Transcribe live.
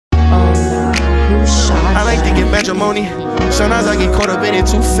matrimony. Sometimes I get caught up in it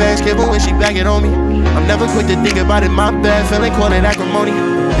too fast, careful when she back it on me. I'm never quick to think about it, my bad, feeling call it acrimony.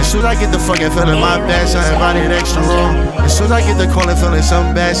 As soon as I get the fucking feeling, my bad, something about it extra wrong. As soon as I get the calling, feeling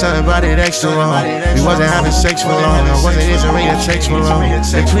something bad, something about it extra wrong. We wasn't having sex for long, I wasn't answering your texts for long.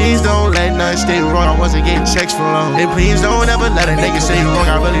 And please don't let nothing stay wrong, I wasn't getting checks for long. And please don't ever let a nigga say you wrong,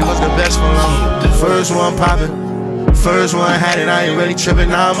 I really was the best for long. The first one poppin', first one had it, I ain't really trippin',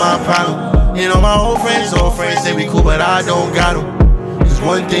 not my problem. You know my old friends say we cool, but I don't got them.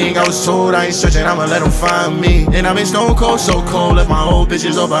 One thing I was told, I ain't searching, I'ma let them find me. And I've been stone cold, so cold, left my old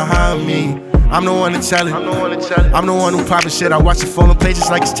bitches all behind me. I'm the one to tell it, I'm the one who poppin' shit. I watch the phone and play just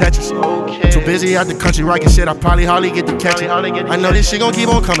like it's Tetris. Too busy out the country writing shit, I probably hardly get to catch it. I know this shit gon' keep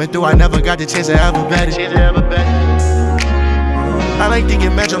on coming through, I never got the chance to ever bet it. I like to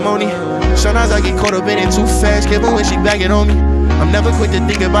get matrimony. Sometimes I get caught up in it too fast, careful when she back it on me. I'm never quick to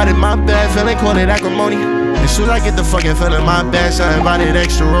think about it, my bad, feeling call it acrimony. As soon as I get the fucking feeling, my bad, something about it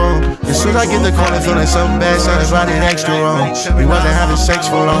extra wrong. As soon as I get the calling, feeling something bad, something about it extra wrong. We wasn't having sex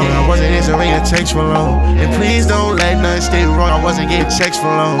for long, I wasn't answering your texts for long. And please don't let nothing stay wrong, I wasn't getting checks for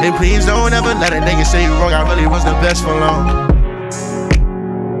long. And please don't ever let a nigga say you wrong, I really was the best for long.